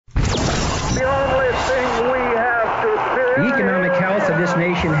everything we have to fear. The economic health of this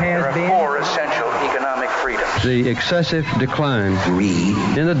nation has been... Four essential economic freedoms. The excessive decline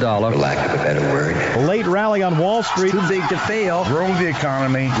in the dollar, for lack of a better word. A late rally on Wall Street. Too big to fail. Growing the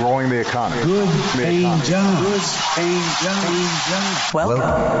economy. Good paying jobs. Welcome.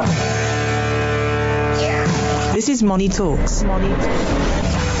 This is Money Talks. Good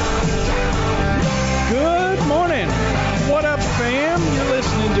morning. What up, fam? You're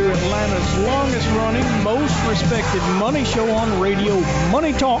listening to Atlanta's longest running, most respected money show on radio,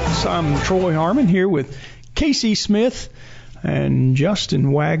 Money Talks. I'm Troy Harmon here with Casey Smith and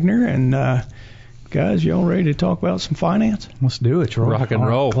Justin Wagner. And guys, y'all ready to talk about some finance? Let's do it, Troy. Rock and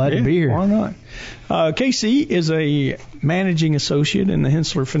roll. Glad to be here. Why not? Casey is a managing associate in the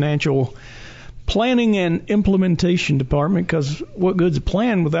Hensler Financial Planning and Implementation Department, because what good's a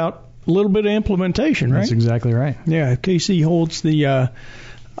plan without a little bit of implementation, right? That's exactly right. Yeah, Casey holds the you're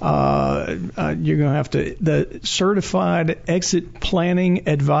going to have to the Certified Exit Planning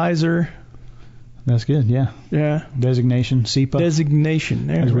Advisor. That's good, yeah. Yeah. Designation, CEPA. Designation.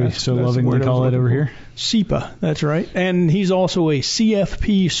 There, as we so lovingly call it over here. CEPA, that's right. And he's also a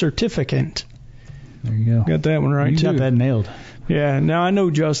CFP certificant. There you go. Got that one right, too. Got that nailed. Yeah, now I know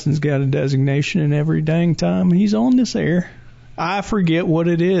Justin's got a designation, and every dang time he's on this air, I forget what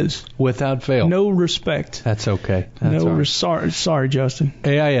it is. Without fail. No respect. That's okay. Sorry, Justin.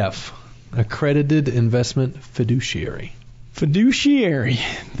 AIF, Accredited Investment Fiduciary. Fiduciary,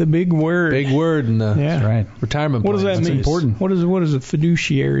 the big word. Big word in the That's right. retirement What plan. does that mean? Important. What does a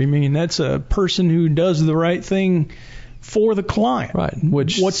fiduciary mean? That's a person who does the right thing for the client. Right.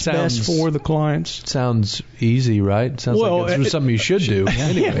 What's best for the clients? Sounds easy, right? Sounds like it's something you should do.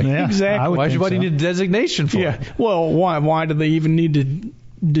 Anyway. Yeah, exactly. Why do you need a designation for it? Well, why do they even need to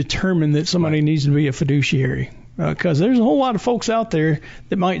determine that somebody needs to be a fiduciary? Because there's a whole lot of folks out there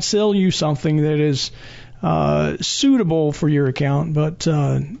that might sell you something that is suitable for your account, but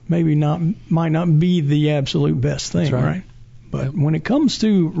maybe might not be the absolute best thing, right? But when it comes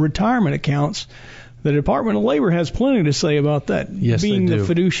to retirement accounts, the Department of Labor has plenty to say about that, being the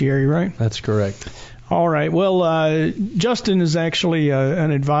fiduciary, right? That's correct. All right. Well, Justin is actually an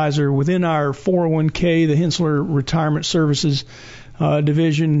advisor within our 401k, the Hensler Retirement Services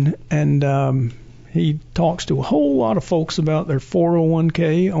division, and he talks to a whole lot of folks about their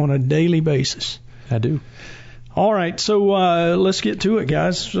 401k on a daily basis. I do. All right. So let's get to it,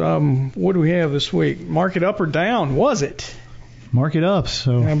 guys. What do we have this week? Market up or down? Was it? Mark it up.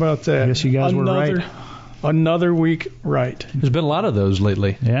 So how about that? I guess you guys were right. Another week right. There's been a lot of those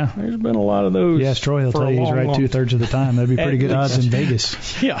lately. Yeah. There's been a lot of those. Yes, Troy will tell you he's right 2/3 of the time. That'd be pretty good odds in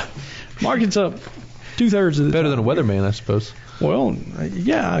Vegas. Yeah. Market's up 2/3 of the time. Better than a weatherman, I suppose. Well,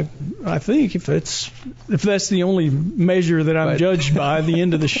 yeah, I think if that's the only measure that I'm judged by at the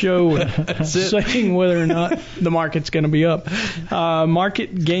end of the show, saying whether or not the market's going to be up.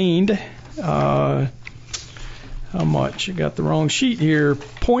 Market gained. How much? I got the wrong sheet here.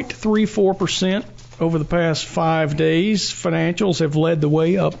 0.34% over the past 5 days. Financials have led the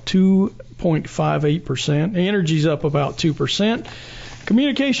way, up 2.58%. Energy's up about 2%.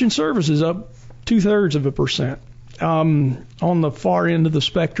 Communication services up 0.2%. On the far end of the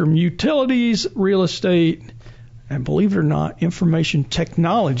spectrum, utilities, real estate, and believe it or not, information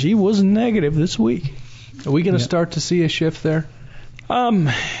technology was negative this week. Are we going to start to see a shift there?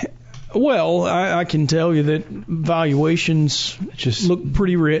 Well, I can tell you that valuations just look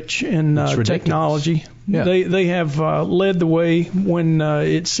pretty rich in technology. Yeah. They have led the way when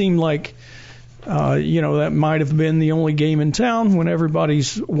it seemed like that might have been the only game in town, when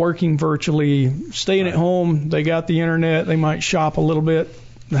everybody's working virtually, staying at home. They got the internet. They might shop a little bit,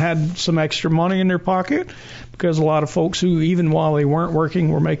 had some extra money in their pocket, because a lot of folks who, even while they weren't working,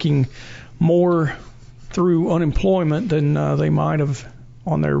 were making more through unemployment than they might have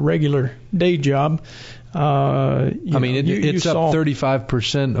on their regular day job. It's up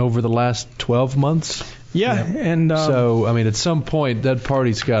 35% over the last 12 months. Yeah. And so, at some point, that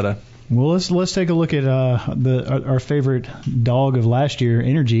party's got to... Well, let's take a look at our favorite dog of last year,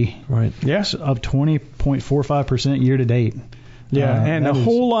 energy. Right. Yes. Up 20.45% year to date. Yeah, and a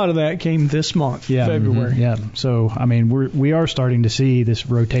whole lot of that came this month, February. Mm-hmm, yeah. So, we are starting to see this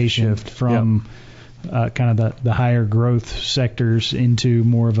rotation from kind of the higher growth sectors into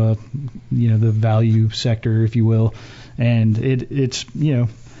more of a, the value sector, if you will. And it's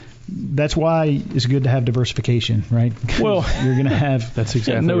that's why it's good to have diversification, right? Well, you're going to have... That's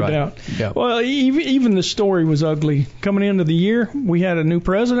exactly no right. doubt. Yeah. Well, even the story was ugly. Coming into the year, we had a new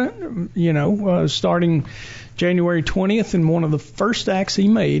president, starting January 20th, and one of the first acts he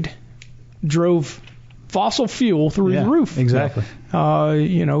made drove fossil fuel through the roof. Exactly.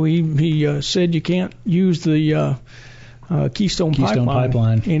 He said you can't use the Keystone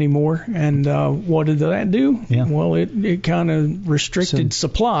Pipeline anymore. And what did that do? Yeah. Well, it kind of restricted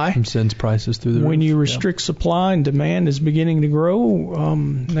supply. And sends prices through the roof. When you restrict supply and demand is beginning to grow,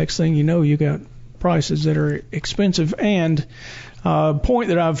 next thing you know, you got prices that are expensive. And point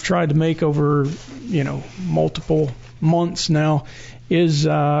that I've tried to make over, multiple months now is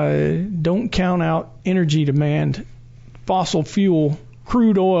don't count out energy demand, fossil fuel,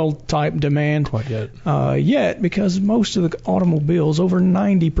 crude oil type demand quite yet, because most of the automobiles, over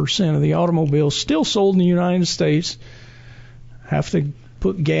 90% of the automobiles still sold in the United States, have to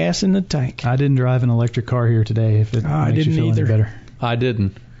put gas in the tank. I didn't drive an electric car here today. If it makes you feel any better. I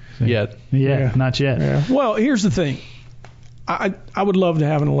didn't yet. Yeah, not yet. Yeah. Well, here's the thing. I would love to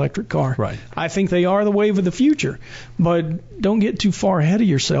have an electric car. Right. I think they are the wave of the future, but don't get too far ahead of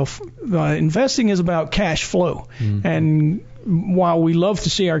yourself. Investing is about cash flow, and while we love to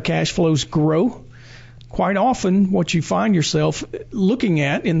see our cash flows grow, quite often what you find yourself looking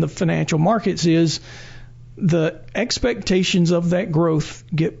at in the financial markets is the expectations of that growth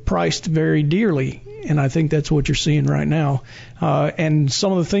get priced very dearly. And I think that's what you're seeing right now. And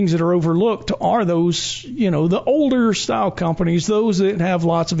some of the things that are overlooked are those, the older style companies, those that have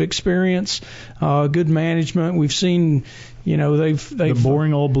lots of experience, good management. We've seen, they've the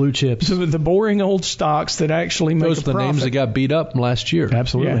boring old blue chips, the boring old stocks that actually make those a are the profit. names that got beat up last year.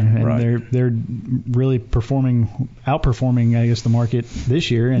 Absolutely, yeah, and right. they're really outperforming, I guess, the market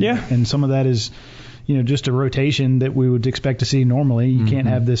this year. And some of that is, just a rotation that we would expect to see normally. You can't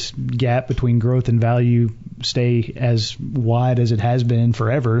have this gap between growth and value stay as wide as it has been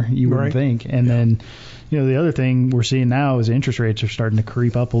forever, you wouldn't think. And then, the other thing we're seeing now is interest rates are starting to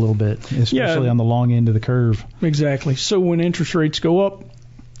creep up a little bit, especially on the long end of the curve. Exactly. So when interest rates go up,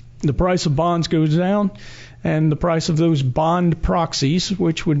 the price of bonds goes down, and the price of those bond proxies,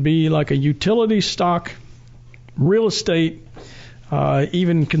 which would be like a utility stock, real estate,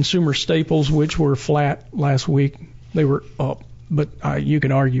 even consumer staples, which were flat last week, they were up. But you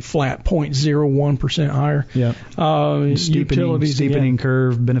can argue flat, 0.01% higher. Yeah. Steepening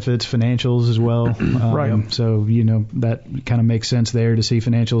curve benefits financials as well. Right. So, that kind of makes sense there to see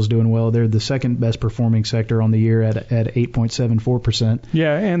financials doing well. They're the second best performing sector on the year at 8.74%.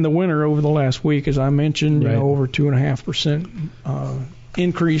 Yeah, and the winner over the last week, as I mentioned, over 2.5%.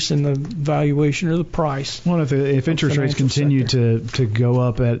 Increase in the valuation or the price. Well, if interest rates continue to go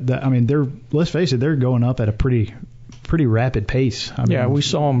up let's face it, they're going up at a pretty rapid pace. We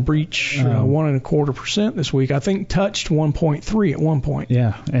saw them breach 1.25% this week. I think touched 1.3 at one point.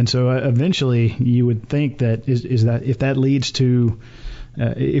 Yeah, and so eventually you would think that is that if that leads to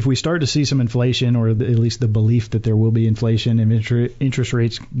if we start to see some inflation, or at least the belief that there will be inflation, and interest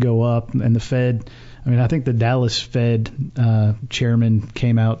rates go up, and the Fed. I think the Dallas Fed chairman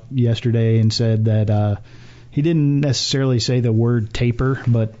came out yesterday and said that he didn't necessarily say the word taper,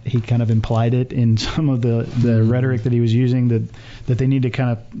 but he kind of implied it in some of the rhetoric that he was using, that they need to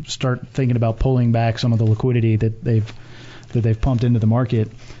kind of start thinking about pulling back some of the liquidity that they've pumped into the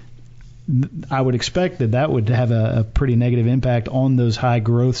market. I would expect that would have a pretty negative impact on those high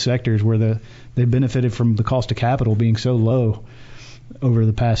growth sectors where they benefited from the cost of capital being so low over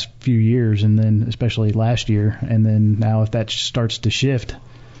the past few years, and then especially last year. And then now if that starts to shift,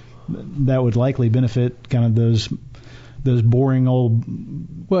 that would likely benefit kind of those boring old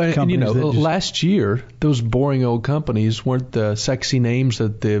companies. And last year, those boring old companies weren't the sexy names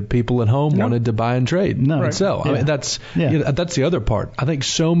that the people at home wanted to buy and trade and sell. Yeah. That's the other part. I think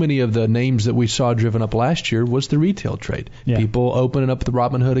so many of the names that we saw driven up last year was the retail trade. Yeah. People opening up the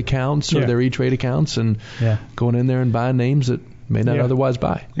Robinhood accounts or their E-Trade accounts and going in there and buying names that may not otherwise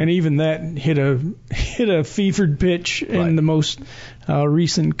buy. And even that hit a fevered pitch in the most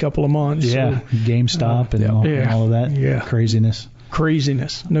recent couple of months. Yeah, so, GameStop and all of that. Yeah. Craziness,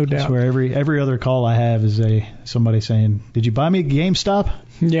 no doubt. That's where every other call I have is somebody saying, "Did you buy me GameStop?"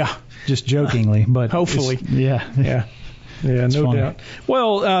 Yeah, just jokingly, but hopefully, yeah, no funny. doubt.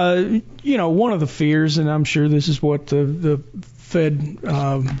 Well, one of the fears, and I'm sure this is what the Fed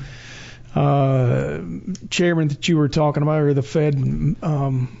chairman that you were talking about, or the Fed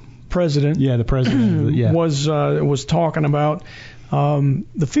president. Yeah, the president. was talking about.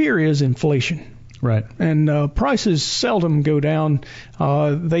 The fear is inflation. Right. And prices seldom go down.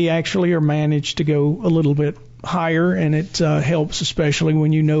 They actually are managed to go a little bit higher, and it helps, especially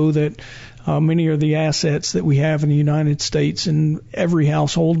when you know that many of the assets that we have in the United States, and every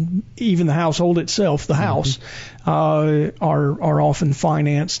household, even the household itself, the house, are often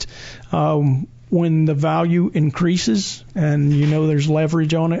financed. When the value increases and there's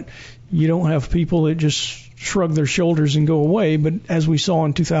leverage on it, you don't have people that just shrug their shoulders and go away. But as we saw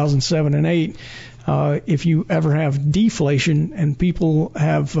in 2007 and 8, if you ever have deflation and people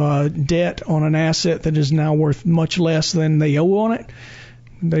have debt on an asset that is now worth much less than they owe on it,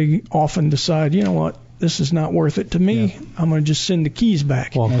 they often decide, you know what, this is not worth it to me. Yeah. I'm going to just send the keys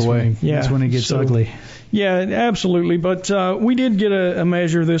back. Walk away. That's when it gets ugly. Yeah, absolutely. But we did get a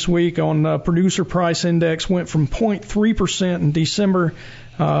measure this week on producer price index. Went from 0.3% in December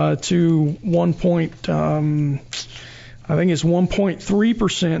to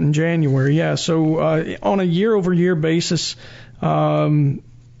 1.3% in January. Yeah, so on a year-over-year basis,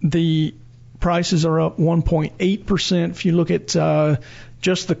 the prices are up 1.8%. If you look at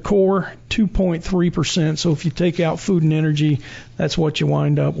just the core, 2.3%. So if you take out food and energy, that's what you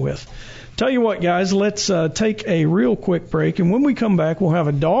wind up with. Tell you what, guys, let's take a real quick break, and when we come back, we'll have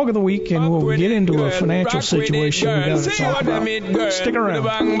a dog of the week, and we'll get into a financial situation we got to talk about. Stick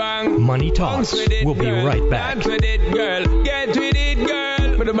around. Money Talks. We'll be right back. Get with it,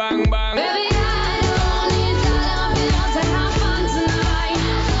 girl. With a bang bang.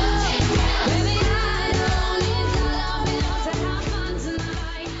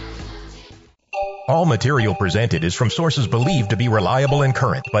 All material presented is from sources believed to be reliable and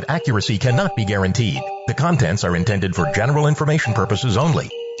current, but accuracy cannot be guaranteed. The contents are intended for general information purposes only.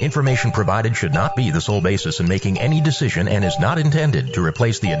 Information provided should not be the sole basis in making any decision and is not intended to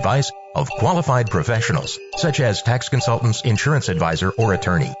replace the advice of qualified professionals, such as tax consultants, insurance advisor, or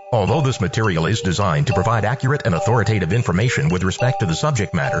attorney. Although this material is designed to provide accurate and authoritative information with respect to the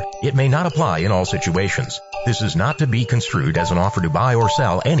subject matter, it may not apply in all situations. This is not to be construed as an offer to buy or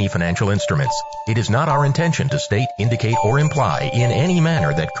sell any financial instruments. It is not our intention to state, indicate, or imply in any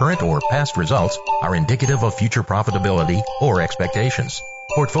manner that current or past results are indicative of future profitability or expectations.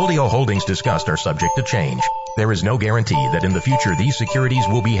 Portfolio holdings discussed are subject to change. There is no guarantee that in the future these securities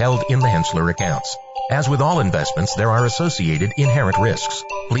will be held in the Henssler accounts. As with all investments, there are associated inherent risks.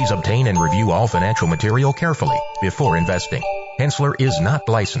 Please obtain and review all financial material carefully before investing. Henssler is not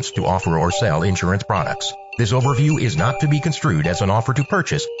licensed to offer or sell insurance products. This overview is not to be construed as an offer to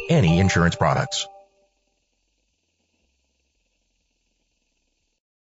purchase any insurance products.